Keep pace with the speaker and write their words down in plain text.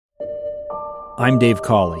I'm Dave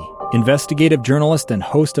Cawley, investigative journalist and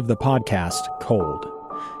host of the podcast Cold.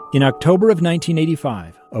 In October of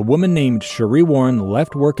 1985, a woman named Cherie Warren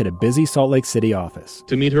left work at a busy Salt Lake City office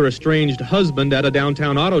to meet her estranged husband at a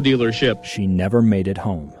downtown auto dealership. She never made it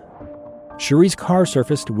home. Cherie's car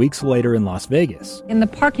surfaced weeks later in Las Vegas. In the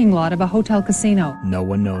parking lot of a hotel casino. No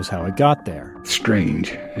one knows how it got there. Strange.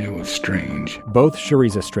 It was strange. Both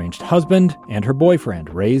Cherie's estranged husband and her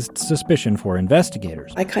boyfriend raised suspicion for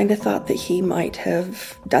investigators. I kind of thought that he might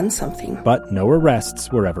have done something. But no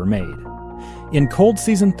arrests were ever made. In Cold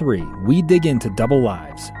Season 3, we dig into double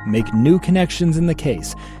lives, make new connections in the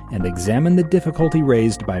case, and examine the difficulty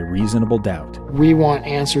raised by reasonable doubt. We want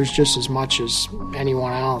answers just as much as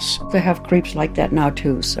anyone else. They have creeps like that now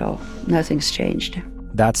too, so nothing's changed.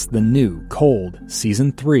 That's the new Cold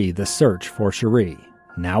Season 3, The Search for Cherie,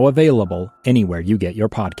 now available anywhere you get your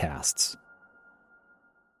podcasts.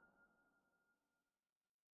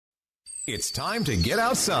 It's time to get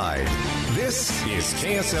outside. This is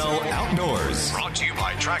KSL Outdoors. Brought to you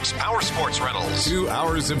by Trax Power Sports Rentals. 2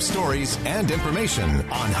 hours of stories and information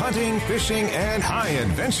on hunting, fishing, and high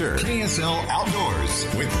adventure. KSL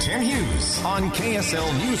Outdoors with Tim Hughes on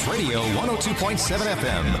KSL News Radio 102.7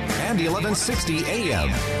 FM and 1160 AM.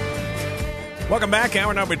 Welcome back.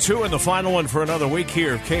 Hour number 2 and the final one for another week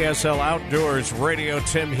here of KSL Outdoors Radio.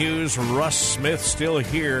 Tim Hughes, Russ Smith still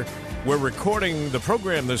here. We're recording the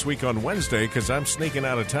program this week on Wednesday because I'm sneaking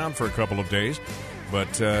out of town for a couple of days.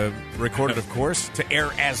 But recorded, of course, to air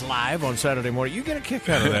as live on Saturday morning. You get a kick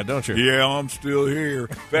out of that, don't you? Yeah, I'm still here.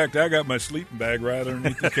 In fact, I got my sleeping bag right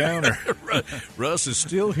underneath the counter. Russ is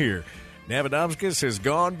still here. Navadomskis has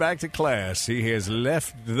gone back to class. He has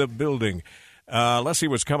left the building. Let's see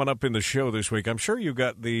what's coming up in the show this week. I'm sure you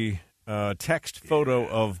got the text photo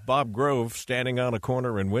of Bob Grove standing on a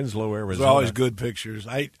corner in Winslow, Arizona. There's always good pictures.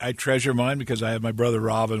 I treasure mine because I have my brother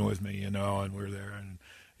Robin with me, and we're there. And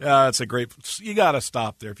it's a great. You got to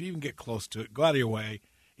stop there if you can get close to it. Go out of your way.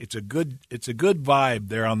 It's a good vibe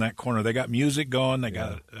there on that corner. They got music going. They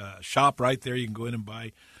got a shop right there. You can go in and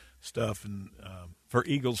buy stuff and. For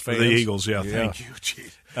Eagles fans. For the Eagles, yeah. Thank you.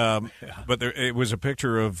 Jeez. But it was a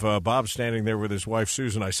picture of Bob standing there with his wife,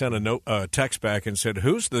 Susan. I sent a text back and said,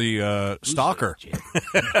 who's the stalker?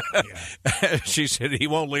 She said, he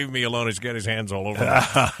won't leave me alone. He's got his hands all over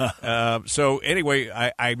me. So anyway,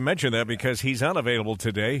 I mentioned that because he's unavailable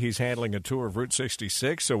today. He's handling a tour of Route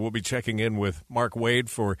 66, so we'll be checking in with Mark Wade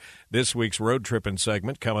for this week's road tripping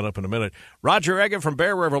segment coming up in a minute. Roger Eggett from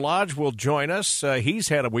Bear River Lodge will join us. He's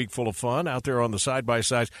had a week full of fun out there on the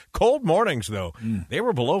side-by-sides. Cold mornings, though. They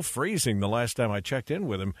were below freezing the last time I checked in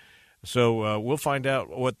with him. So we'll find out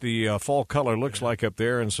what the fall color looks like up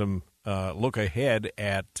there and some look ahead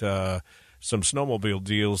at some snowmobile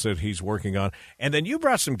deals that he's working on. And then you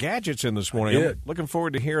brought some gadgets in this morning. I'm looking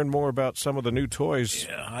forward to hearing more about some of the new toys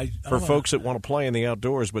for folks that want to play in the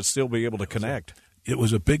outdoors but still be able to connect. It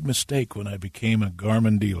was a big mistake when I became a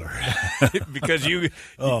Garmin dealer. Because you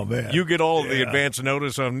get all the advance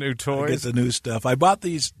notice on new toys. I get the new stuff. I bought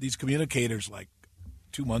these communicators like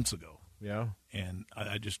 2 months ago. Yeah. And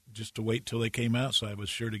I just to wait till they came out, so I was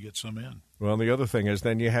sure to get some in. Well, the other thing is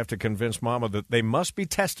then you have to convince Mama that they must be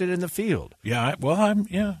tested in the field. Yeah.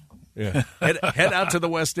 Head out to the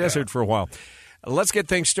West Desert for a while. Let's get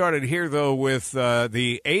things started here, though, with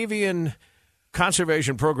the Avian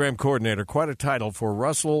Conservation Program Coordinator, quite a title for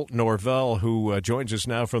Russell Norvell, who joins us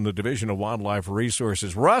now from the Division of Wildlife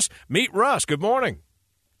Resources. Russ, meet Russ. Good morning.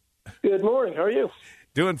 Good morning. How are you?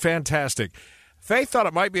 Doing fantastic. Faith thought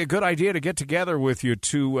it might be a good idea to get together with you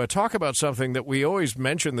to talk about something that we always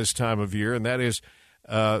mention this time of year, and that is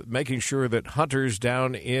making sure that hunters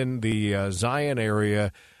down in the Zion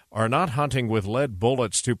area are not hunting with lead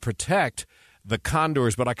bullets to protect the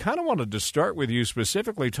condors. But I kind of wanted to start with you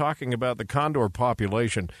specifically talking about the condor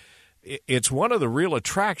population. It's one of the real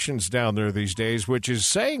attractions down there these days, which is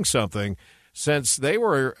saying something since they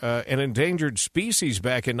were an endangered species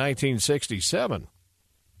back in 1967.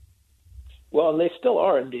 Well, and they still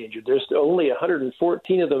are endangered. There's only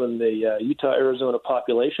 114 of them in the Utah-Arizona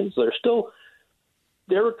population, so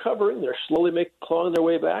they're recovering. They're slowly clawing their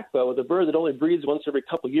way back. But with a bird that only breeds once every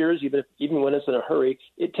couple of years, even when it's in a hurry,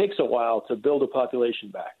 it takes a while to build a population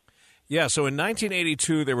back. Yeah, so in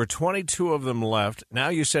 1982, there were 22 of them left. Now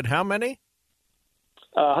you said how many?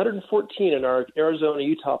 114 in our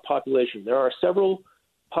Arizona-Utah population. There are several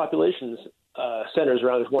populations centers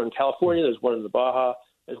around. There's one in California. There's one in the Baja.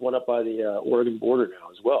 There's one up by the Oregon border now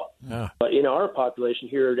as well. Yeah. But in our population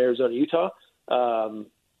here in Arizona, Utah,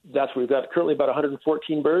 that's where we've got currently about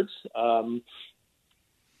 114 birds. And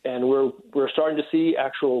we're starting to see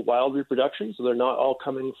actual wild reproduction, so they're not all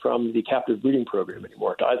coming from the captive breeding program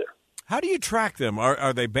anymore either. How do you track them?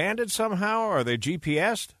 Are they banded somehow? Are they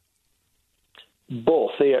GPSed?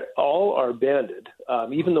 Both. They all are banded.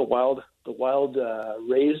 Even the wild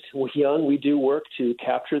raised young, we do work to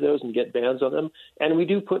capture those and get bands on them, and we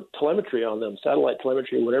do put telemetry on them, satellite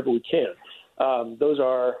telemetry, whatever we can. Those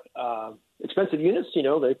are expensive units.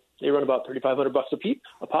 They run about $3,500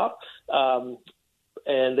 a pop,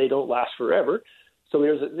 and they don't last forever. So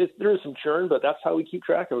there is some churn, but that's how we keep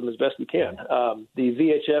track of them as best we can.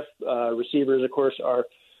 The VHF receivers, of course, are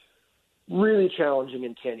really challenging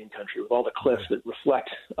in canyon country with all the cliffs that reflect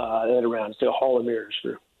it around. So Hall of Mirrors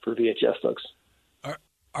for VHF folks.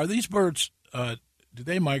 Are these birds, do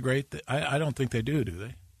they migrate? I don't think they do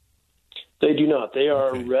they? They do not. They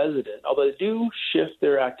are resident, although they do shift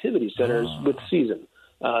their activity centers with season.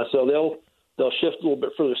 So they'll shift a little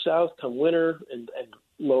bit further south come winter and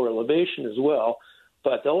lower elevation as well.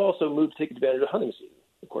 But they'll also move to take advantage of hunting season,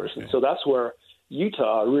 of course. Okay. And so that's where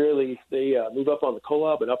Utah really, they move up on the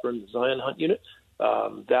Kolob and upper in the Zion hunt unit.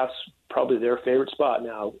 That's probably their favorite spot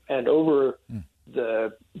now. And over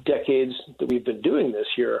the decades that we've been doing this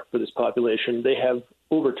here for this population, they have,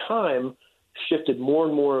 over time, shifted more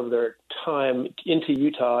and more of their time into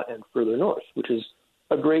Utah and further north, which is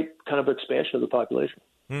a great kind of expansion of the population.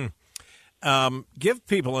 Give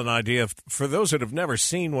people an idea, for those that have never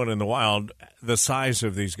seen one in the wild, the size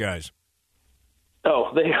of these guys.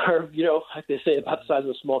 Oh, they are, like they say, about the size of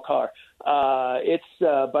a small car. It's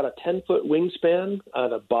about a 10-foot wingspan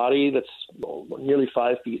and a body that's nearly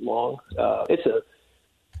 5 feet long.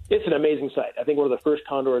 It's an amazing sight. I think one of the first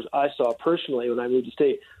condors I saw personally when I moved to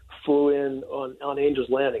state flew in on Angel's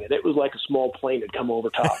Landing, and it was like a small plane had come over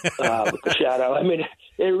top with the shadow. I mean,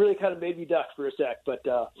 it really kind of made me duck for a sec, but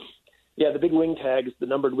yeah, the big wing tags, the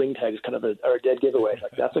numbered wing tags, kind of are a dead giveaway.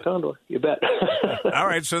 Like, that's a condor, you bet. All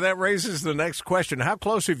right, so that raises the next question. How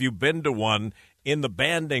close have you been to one in the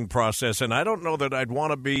banding process? And I don't know that I'd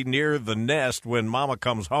want to be near the nest when Mama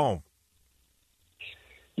comes home.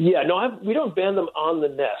 Yeah, no, we don't band them on the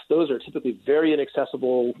nest. Those are typically very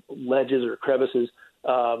inaccessible ledges or crevices.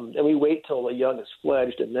 And we wait till the young is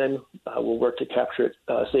fledged, and then we'll work to capture it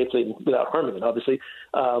safely without harming it, obviously,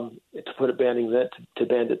 to put a banding then, to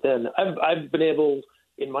band it then. I've been able,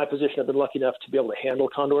 in my position, I've been lucky enough to be able to handle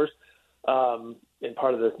condors in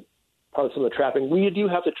part of some of the trapping. We do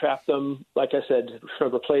have to trap them, like I said, sort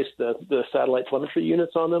of replace the satellite telemetry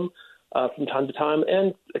units on them from time to time,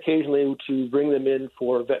 and occasionally to bring them in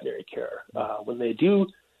for veterinary care. When they do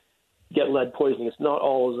get lead poisoning, it's not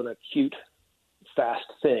always an acute fast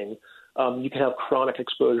thing. You can have chronic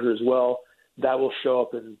exposure as well. That will show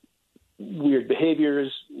up in weird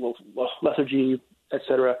behaviors, lethargy,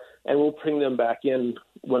 etc. And we'll bring them back in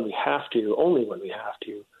when we have to, only when we have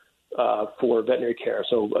to, for veterinary care.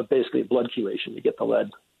 So basically blood chelation to get the lead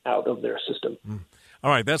out of their system. All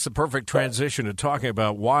right, that's the perfect transition to talking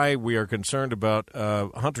about why we are concerned about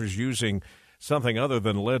hunters using something other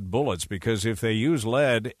than lead bullets, because if they use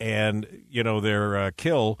lead and, their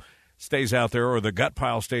kill stays out there or the gut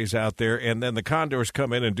pile stays out there and then the condors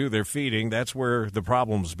come in and do their feeding, that's where the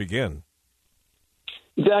problems begin.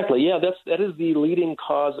 Exactly. Yeah, that is the leading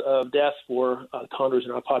cause of death for condors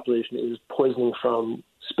in our population is poisoning from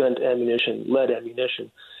spent ammunition, lead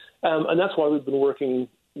ammunition. And that's why we've been working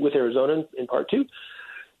with Arizona in Part 2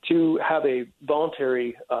 to have a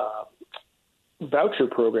voluntary voucher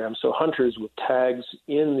program so hunters with tags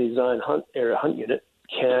in the Zion area hunt unit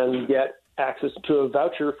can get access to a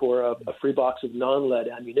voucher for a free box of non-lead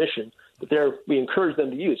ammunition that we encourage them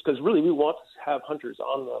to use, because really we want to have hunters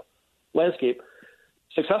on the landscape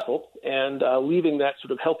successful and leaving that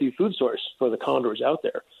sort of healthy food source for the condors out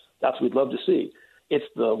there. That's what we'd love to see. It's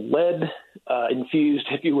the lead infused,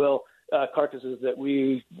 if you will, carcasses that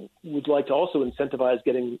we would like to also incentivize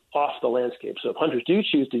getting off the landscape. So if hunters do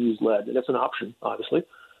choose to use lead, and it's an option, obviously,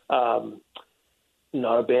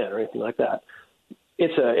 not a ban or anything like that,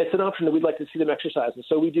 it's an option that we'd like to see them exercise. And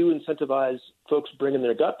so we do incentivize folks bringing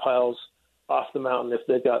their gut piles off the mountain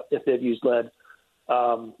if they've used lead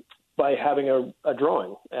by having a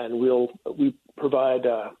drawing. And we provide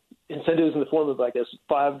incentives in the form of, I guess,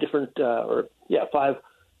 five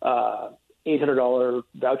 $800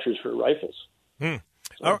 vouchers for rifles.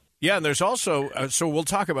 So. Yeah, and there's also, so we'll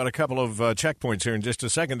talk about a couple of checkpoints here in just a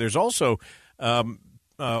second. There's also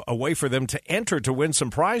a way for them to enter to win some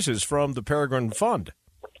prizes from the Peregrine Fund.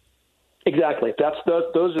 Exactly.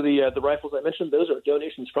 Those are the rifles I mentioned. Those are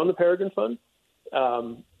donations from the Peregrine Fund,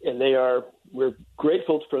 and we're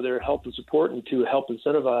grateful for their help and support and to help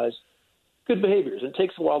incentivize good behaviors. It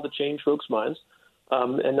takes a while to change folks' minds,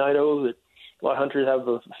 and I know that a lot of hunters have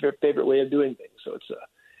a favorite way of doing things. So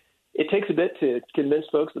it takes a bit to convince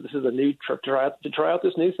folks that this is a new to try out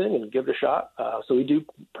this new thing and give it a shot. So we do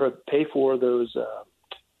pay for those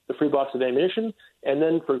the free box of ammunition, and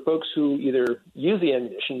then for folks who either use the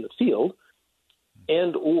ammunition in the field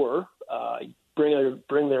and or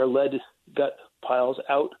bring their lead gut piles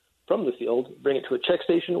out from the field, bring it to a check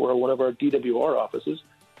station or one of our DWR offices,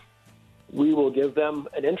 we will give them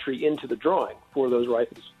an entry into the drawing for those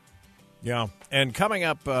rifles. Yeah, and coming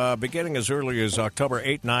up, beginning as early as October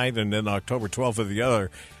 8th, 9th, and then October 12th of the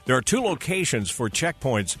other, there are 2 locations for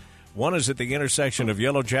checkpoints. One is at the intersection of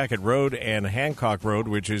Yellow Jacket Road and Hancock Road,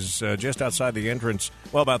 which is just outside the entrance,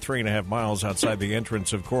 well, about 3.5 miles outside the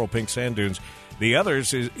entrance of Coral Pink Sand Dunes. The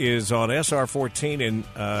others is on SR 14 in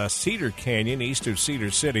Cedar Canyon, east of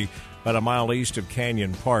Cedar City, about a mile east of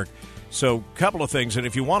Canyon Park. So a couple of things, and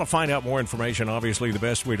if you want to find out more information, obviously the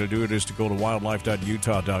best way to do it is to go to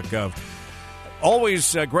wildlife.utah.gov.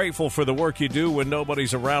 Always grateful for the work you do when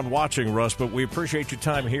nobody's around watching, Russ, but we appreciate your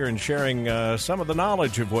time here and sharing some of the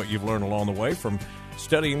knowledge of what you've learned along the way from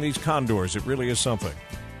studying these condors. It really is something.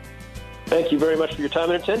 Thank you very much for your time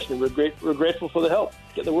and attention. We're grateful for the help.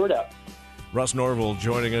 Get the word out. Russ Norville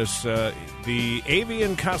joining us, the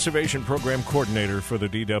Avian Conservation Program Coordinator for the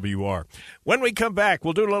DWR. When we come back,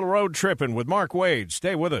 we'll do a little road tripping with Mark Wade.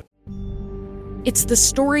 Stay with it. It's the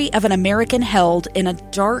story of an American held in a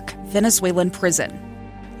dark Venezuelan prison.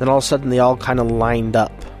 Then all of a sudden they all kind of lined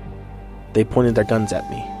up. They pointed their guns at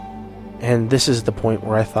me. And this is the point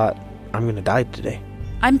where I thought, I'm going to die today.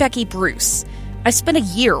 I'm Becky Bruce. I spent a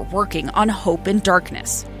year working on Hope in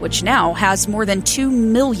Darkness, which now has more than 2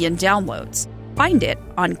 million downloads. Find it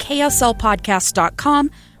on kslpodcast.com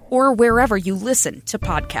or wherever you listen to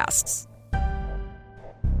podcasts.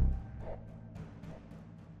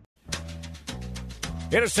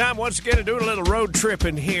 It is time once again to do a little road trip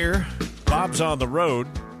in here. Bob's on the road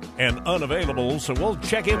and unavailable, so we'll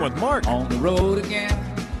check in with Mark. On the road again.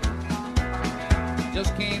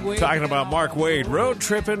 Just can't wait. Talking about Mark Wade, road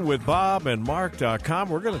tripping with Bob and Mark.com.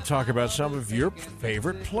 We're going to talk about some of your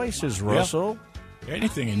favorite places, Russell. Yeah.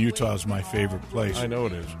 Anything in Utah is my favorite place. I know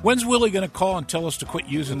it is. When's Willie going to call and tell us to quit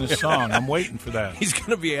using this song? I'm waiting for that. He's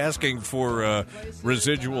going to be asking for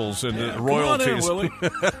residuals and Come royalties. on in,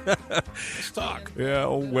 Willie. Let's talk. Yeah,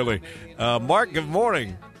 old Willie. Mark, good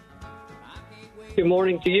morning. Good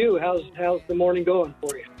morning to you. How's the morning going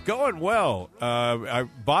for you? Going well.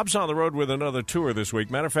 Bob's on the road with another tour this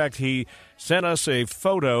week. Matter of fact, he sent us a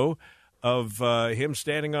photo of him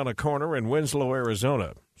standing on a corner in Winslow,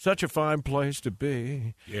 Arizona. Such a fine place to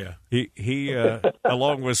be. Yeah. He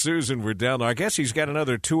along with Susan, were down there. I guess he's got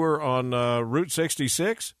another tour on Route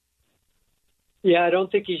 66? Yeah, I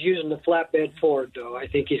don't think he's using the flatbed Ford, though. I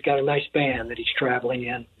think he's got a nice van that he's traveling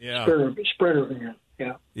in. Yeah. Sprinter van,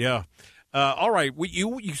 yeah. Yeah. All right,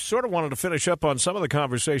 you sort of wanted to finish up on some of the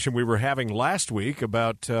conversation we were having last week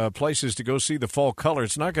about places to go see the fall color.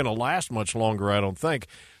 It's not going to last much longer, I don't think.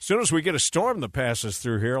 As soon as we get a storm that passes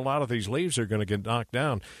through here, a lot of these leaves are going to get knocked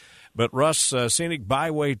down. But, Russ, Scenic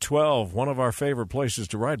Byway 12, one of our favorite places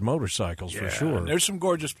to ride motorcycles, for sure. There's some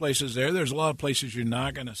gorgeous places there. There's a lot of places you're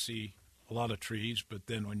not going to see a lot of trees, but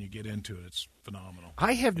then when you get into it, it's phenomenal.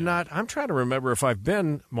 I have not. I'm trying to remember if I've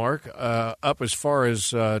been, Mark, up as far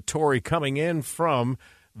as Torrey coming in from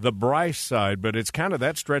the Bryce side, but it's kind of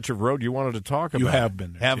that stretch of road you wanted to talk about. You have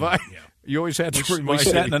been there, Have too. I? Yeah. You always had to remind We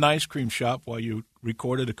sat me. in an ice cream shop while you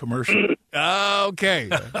recorded a commercial. Okay.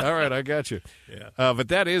 All right, I got you. Yeah. But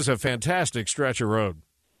that is a fantastic stretch of road.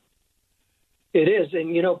 It is,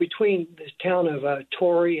 and between the town of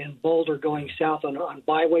Torrey and Boulder going south on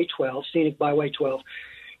Byway 12, Scenic Byway 12,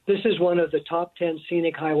 this is one of the top 10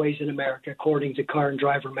 scenic highways in America, according to Car and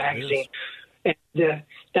Driver magazine. And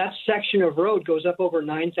that section of road goes up over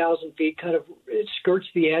 9,000 feet, it skirts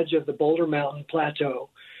the edge of the Boulder Mountain Plateau.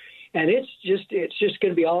 And it's just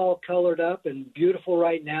going to be all colored up and beautiful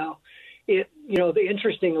right now.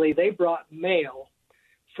 Interestingly, they brought mail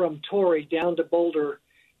from Torrey down to Boulder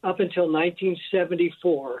up until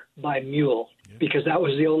 1974 by mule, because that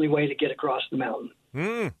was the only way to get across the mountain.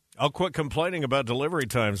 I'll quit complaining about delivery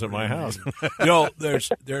times at my house. There's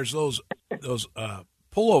those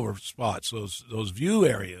pullover spots, those view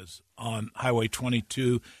areas on Highway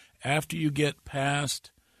 22 after you get past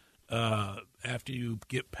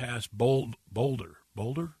Boulder.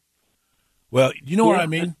 Well, you know what I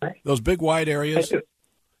mean? Those big wide areas.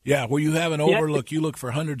 Yeah, where you have an overlook. You look for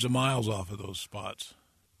hundreds of miles off of those spots.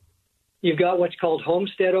 You've got what's called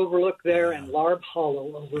Homestead Overlook there and Larb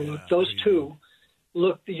Hollow Overlook. Those two,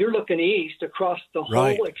 you're looking east across the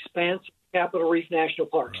whole expanse of Capitol Reef National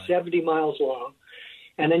Park, 70 miles long.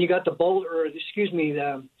 And then you got the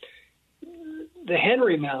the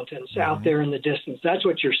Henry Mountains out there in the distance. That's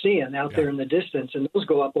what you're seeing out there in the distance, and those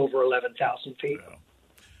go up over 11,000 feet.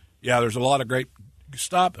 Yeah, there's a lot of great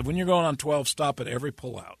stop. When you're going on 12, stop at every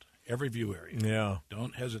pullout, every view area. Yeah.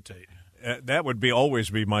 Don't hesitate. That would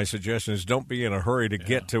always be my suggestion is don't be in a hurry to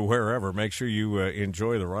get to wherever. Make sure you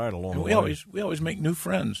enjoy the ride along the way. We always make new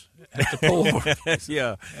friends at the pullover.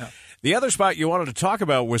 Yeah. The other spot you wanted to talk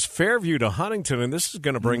about was Fairview to Huntington, and this is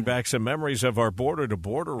going to bring back some memories of our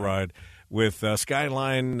border-to-border ride with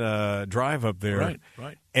Skyline Drive up there.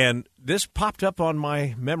 Right. And this popped up on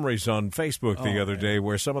my memories on Facebook the other day,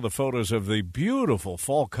 where some of the photos of the beautiful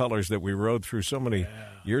fall colors that we rode through so many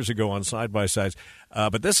years ago on side-by-sides.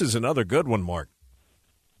 But this is another good one, Mark.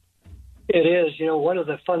 It is. One of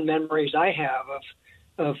the fun memories I have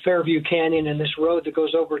of Fairview Canyon and this road that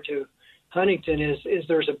goes over to Huntington is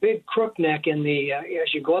there's a big crook neck in the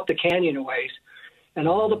as you go up the canyon a ways. And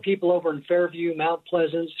all the people over in Fairview, Mount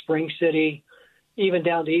Pleasant, Spring City, even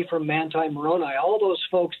down to Ephraim, Manti, Moroni, all those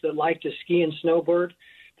folks that like to ski and snowboard,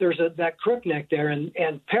 there's that crook neck there, and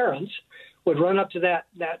parents would run up to that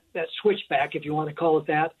switchback, if you want to call it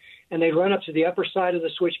that, and they'd run up to the upper side of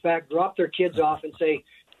the switchback, drop their kids off, and say,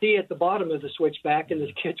 "See at the bottom of the switchback," and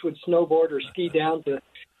the kids would snowboard or ski down to.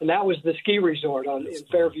 And that was the ski resort in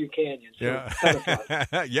Fairview Canyon. So kind of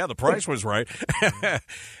fun. Yeah, the price was right.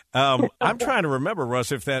 I'm trying to remember,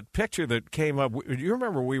 Russ, if that picture that came up, do you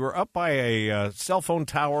remember we were up by a cell phone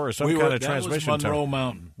tower or some kind of transmission tower? Monroe tower?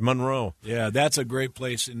 Mountain. Monroe. Yeah, that's a great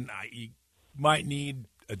place, and you might need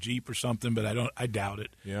a Jeep or something, but I doubt it.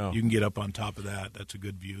 Yeah. You can get up on top of that. That's a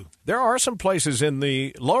good view. There are some places in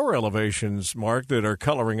the lower elevations, Mark, that are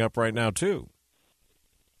coloring up right now, too.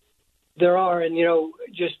 There are, and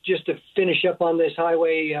just to finish up on this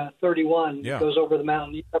Highway 31 that goes over the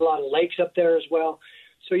mountain, you've got a lot of lakes up there as well.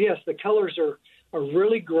 So yes, the colors are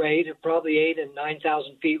really great at probably 8,000 and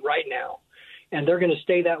 9,000 feet right now, and they're going to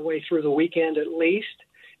stay that way through the weekend at least,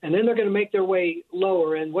 and then they're going to make their way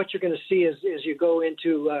lower. And what you're going to see is you go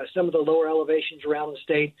into some of the lower elevations around the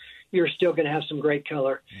state, you're still going to have some great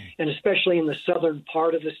color, and especially in the southern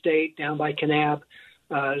part of the state, down by Kanab,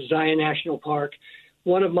 Zion National Park.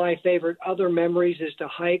 One of my favorite other memories is to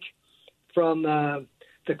hike from the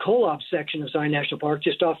Kolob section of Zion National Park,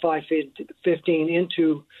 just off 515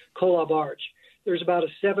 into Kolob Arch. There's about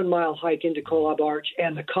a 7-mile hike into Kolob Arch,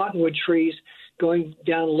 and the cottonwood trees going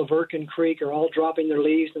down Laverkin Creek are all dropping their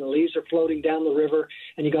leaves, and the leaves are floating down the river,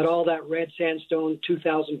 and you got all that red sandstone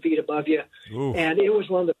 2,000 feet above you. Ooh. And it was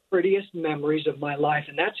one of the prettiest memories of my life,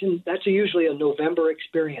 and that's usually a November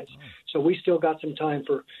experience. So we still got some time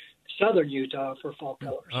for southern Utah for fall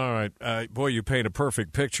colors. All right. Boy, you paint a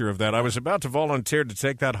perfect picture of that. I was about to volunteer to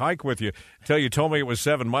take that hike with you until you told me it was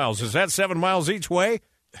 7 miles. Is that 7 miles each way?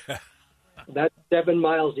 That's 7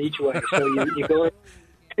 miles each way. So you go in.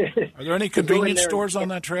 Are there any convenience stores on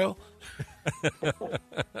that trail?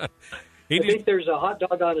 I think there's a hot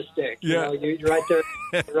dog on a stick. Yeah. You're right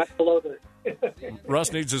there, right below there.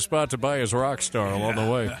 Russ needs a spot to buy his Rockstar along the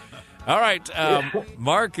way. All right,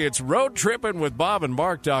 Mark, it's Road Tripping with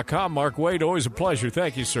BobandMark.com. Mark Wade, always a pleasure.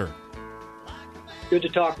 Thank you, sir. Good to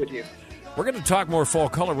talk with you. We're going to talk more fall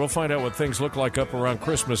color. We'll find out what things look like up around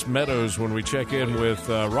Christmas Meadows when we check in with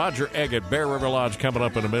Roger Egg at Bear River Lodge coming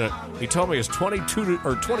up in a minute. He told me it's 28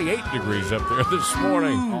 degrees up there this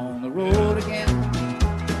morning. On the road again.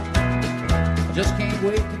 Just can't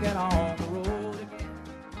wait to get on the road again.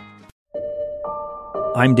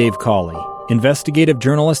 I'm Dave Cawley, investigative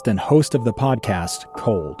journalist and host of the podcast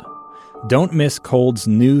Cold. Don't miss Cold's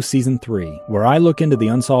new Season 3, where I look into the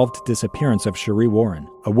unsolved disappearance of Cherie Warren,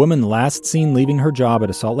 a woman last seen leaving her job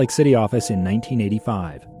at a Salt Lake City office in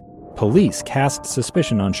 1985. Police cast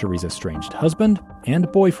suspicion on Cherie's estranged husband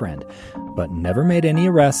and boyfriend, but never made any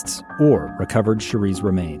arrests or recovered Cherie's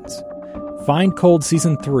remains. Find Cold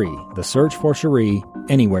Season 3, The Search for Cherie,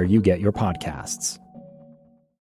 anywhere you get your podcasts.